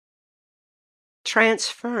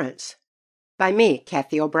TRANCEference by me,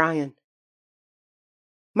 Kathy O'Brien.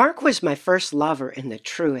 Mark was my first lover in the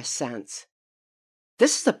truest sense.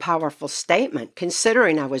 This is a powerful statement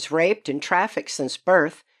considering I was raped and trafficked since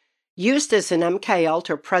birth, used as an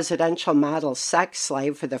MKUltra presidential model sex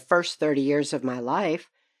slave for the first 30 years of my life,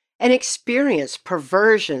 and experienced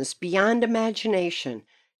perversions beyond imagination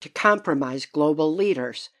to compromise global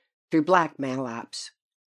leaders through blackmail ops.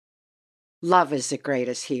 Love is the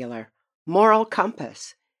greatest healer, moral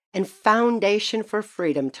compass, and foundation for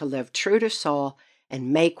freedom to live true to soul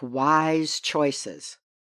and make wise choices.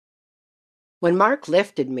 When Mark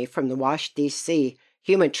lifted me from the Wash, D.C.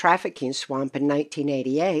 human trafficking swamp in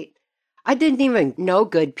 1988, I didn't even know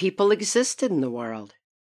good people existed in the world.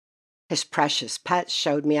 His precious pets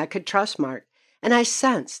showed me I could trust Mark, and I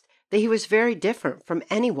sensed that he was very different from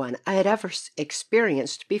anyone I had ever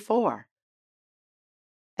experienced before.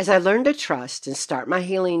 As I learned to trust and start my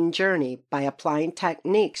healing journey by applying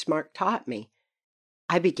techniques Mark taught me,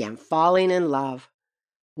 I began falling in love.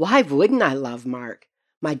 Why wouldn't I love Mark?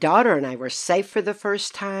 My daughter and I were safe for the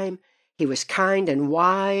first time. He was kind and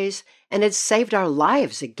wise and had saved our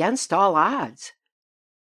lives against all odds.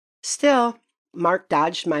 Still, Mark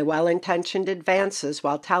dodged my well-intentioned advances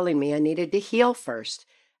while telling me I needed to heal first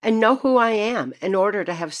and know who I am in order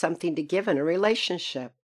to have something to give in a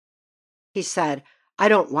relationship. He said, "I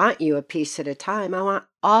don't want you a piece at a time. I want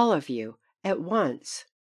all of you at once."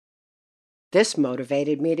 This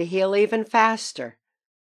motivated me to heal even faster.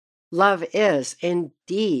 Love is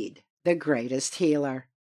indeed the greatest healer.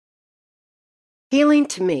 Healing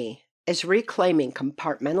to me is reclaiming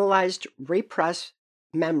compartmentalized, repressed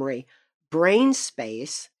memory, brain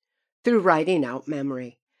space, through writing out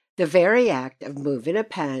memory. The very act of moving a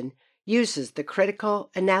pen uses the critical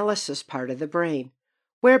analysis part of the brain,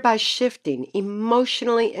 whereby shifting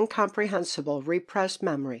emotionally incomprehensible repressed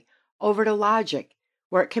memory over to logic,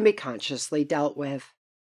 where it can be consciously dealt with.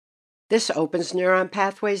 This opens neuron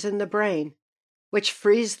pathways in the brain, which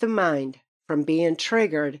frees the mind from being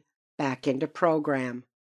triggered back into program.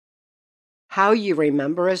 How you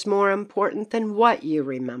remember is more important than what you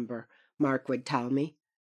remember, Mark would tell me.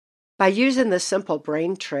 By using the simple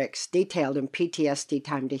brain tricks detailed in PTSD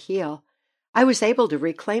Time to Heal, I was able to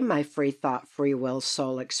reclaim my free thought, free will,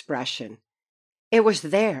 soul expression. It was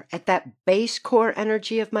there, at that base core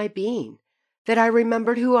energy of my being, that I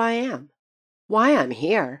remembered who I am, why I'm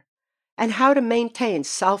here, and how to maintain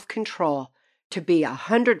self-control to be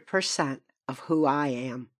 100% of who I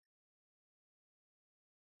am.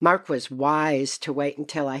 Mark was wise to wait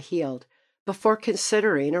until I healed before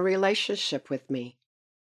considering a relationship with me.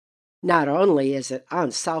 Not only is it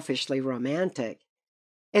unselfishly romantic,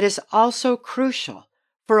 it is also crucial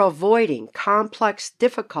for avoiding complex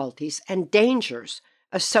difficulties and dangers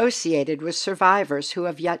associated with survivors who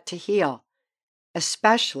have yet to heal,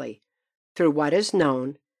 especially through what is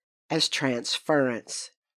known as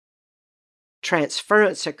TRANCEference.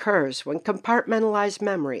 TRANCEference occurs when compartmentalized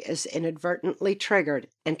memory is inadvertently triggered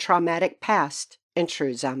and traumatic past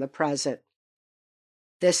intrudes on the present.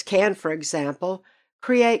 This can, for example,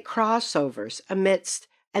 create crossovers amidst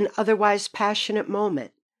an otherwise passionate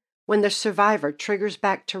moment when the survivor triggers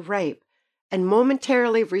back to rape and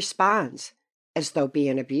momentarily responds as though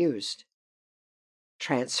being abused.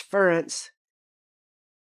 TRANCEference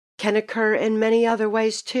can occur in many other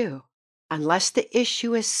ways too, unless the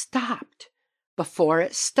issue is stopped before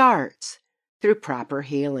it starts through proper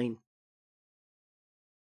healing.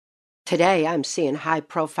 Today, I'm seeing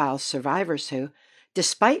high-profile survivors who,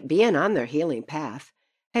 despite being on their healing path,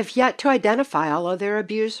 have yet to identify all of their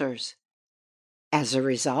abusers. As a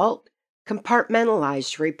result,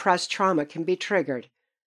 compartmentalized repressed trauma can be triggered,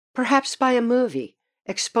 perhaps by a movie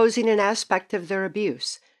exposing an aspect of their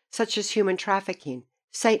abuse, such as human trafficking,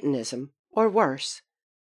 Satanism, or worse.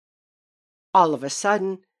 All of a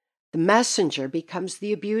sudden, the messenger becomes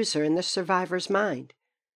the abuser in the survivor's mind,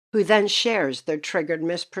 who then shares their triggered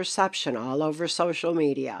misperception all over social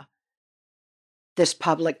media. This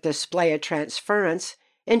public display of TRANCEference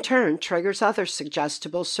in turn triggers other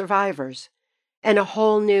suggestible survivors, and a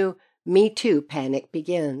whole new Me Too panic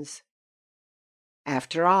begins.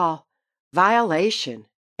 After all, violation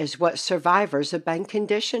is what survivors have been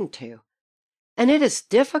conditioned to, and it is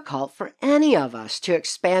difficult for any of us to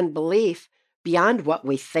expand belief beyond what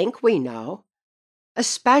we think we know,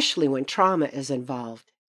 especially when trauma is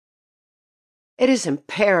involved. It is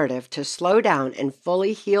imperative to slow down and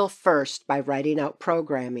fully heal first by writing out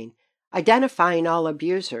programming, identifying all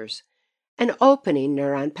abusers, and opening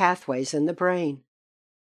neuron pathways in the brain.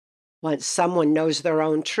 Once someone knows their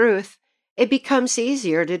own truth, it becomes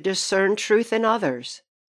easier to discern truth in others.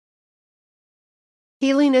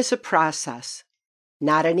 Healing is a process,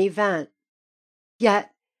 not an event.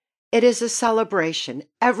 Yet, it is a celebration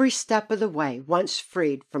every step of the way once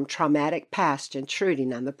freed from traumatic past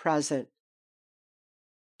intruding on the present.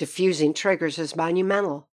 Diffusing triggers is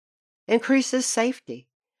monumental, increases safety,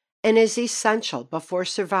 and is essential before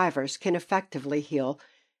survivors can effectively heal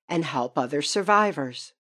and help other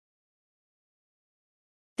survivors.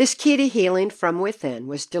 This key to healing from within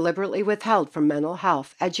was deliberately withheld from mental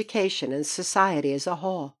health, education, and society as a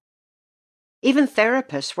whole. Even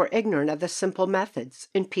therapists were ignorant of the simple methods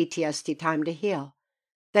in PTSD Time to Heal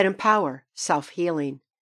that empower self-healing.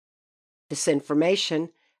 This information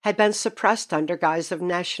had been suppressed under guise of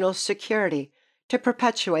national security to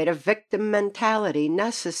perpetuate a victim mentality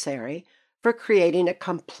necessary for creating a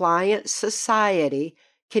compliant society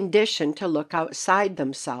conditioned to look outside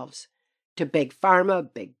themselves, to big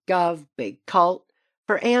pharma, big gov, big cult,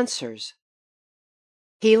 for answers.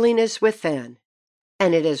 Healing is within,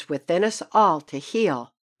 and it is within us all to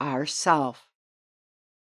heal ourself.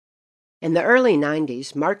 In the early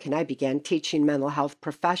 90s, Mark and I began teaching mental health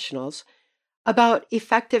professionals about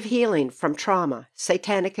effective healing from trauma,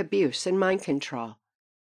 satanic abuse, and mind control.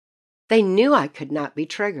 They knew I could not be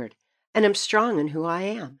triggered, and am strong in who I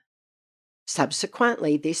am.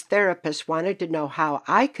 Subsequently, these therapists wanted to know how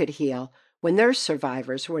I could heal when their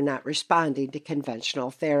survivors were not responding to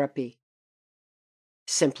conventional therapy.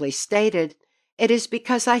 Simply stated, it is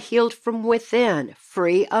because I healed from within,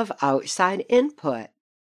 free of outside input.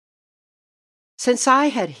 Since I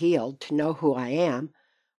had healed to know who I am,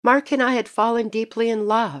 Mark and I had fallen deeply in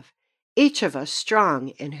love, each of us strong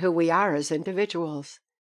in who we are as individuals.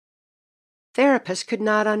 Therapists could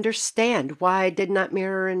not understand why I did not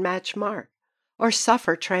mirror and match Mark, or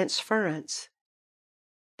suffer transference.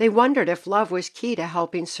 They wondered if love was key to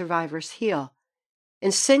helping survivors heal,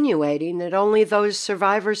 insinuating that only those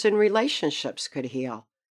survivors in relationships could heal.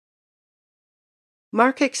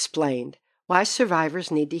 Mark explained why survivors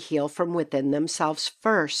need to heal from within themselves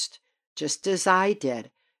first, just as I did,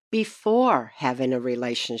 before having a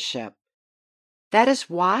relationship. That is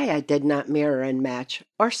why I did not mirror and match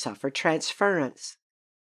or suffer transference.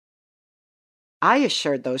 I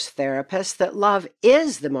assured those therapists that love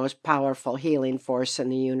is the most powerful healing force in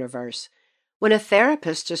the universe. When a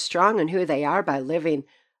therapist is strong in who they are by living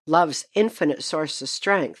love's infinite source of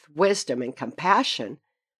strength, wisdom, and compassion,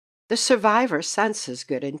 the survivor senses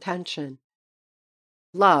good intention.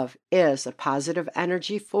 Love is a positive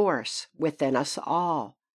energy force within us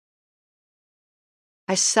all.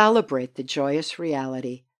 I celebrate the joyous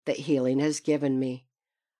reality that healing has given me.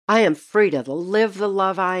 I am free to live the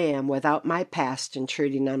love I am without my past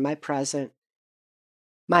intruding on my present.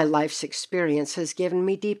 My life's experience has given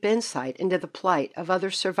me deep insight into the plight of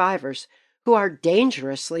other survivors who are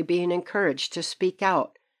dangerously being encouraged to speak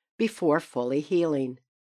out before fully healing.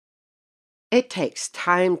 It takes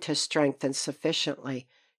time to strengthen sufficiently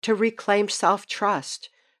to reclaim self-trust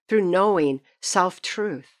through knowing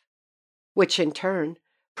self-truth, which in turn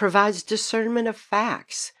provides discernment of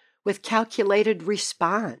facts with calculated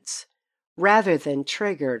response rather than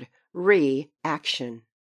triggered reaction.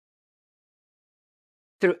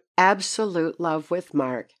 Through absolute love with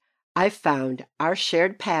Mark, I found our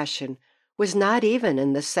shared passion was not even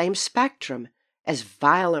in the same spectrum as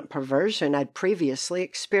violent perversion I'd previously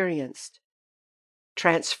experienced.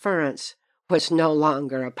 Transference was no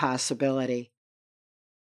longer a possibility.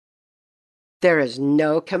 There is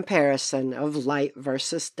no comparison of light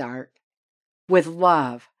versus dark. With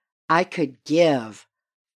love, I could give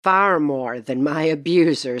far more than my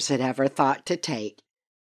abusers had ever thought to take.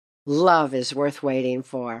 Love is worth waiting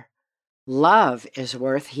for. Love is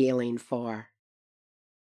worth healing for.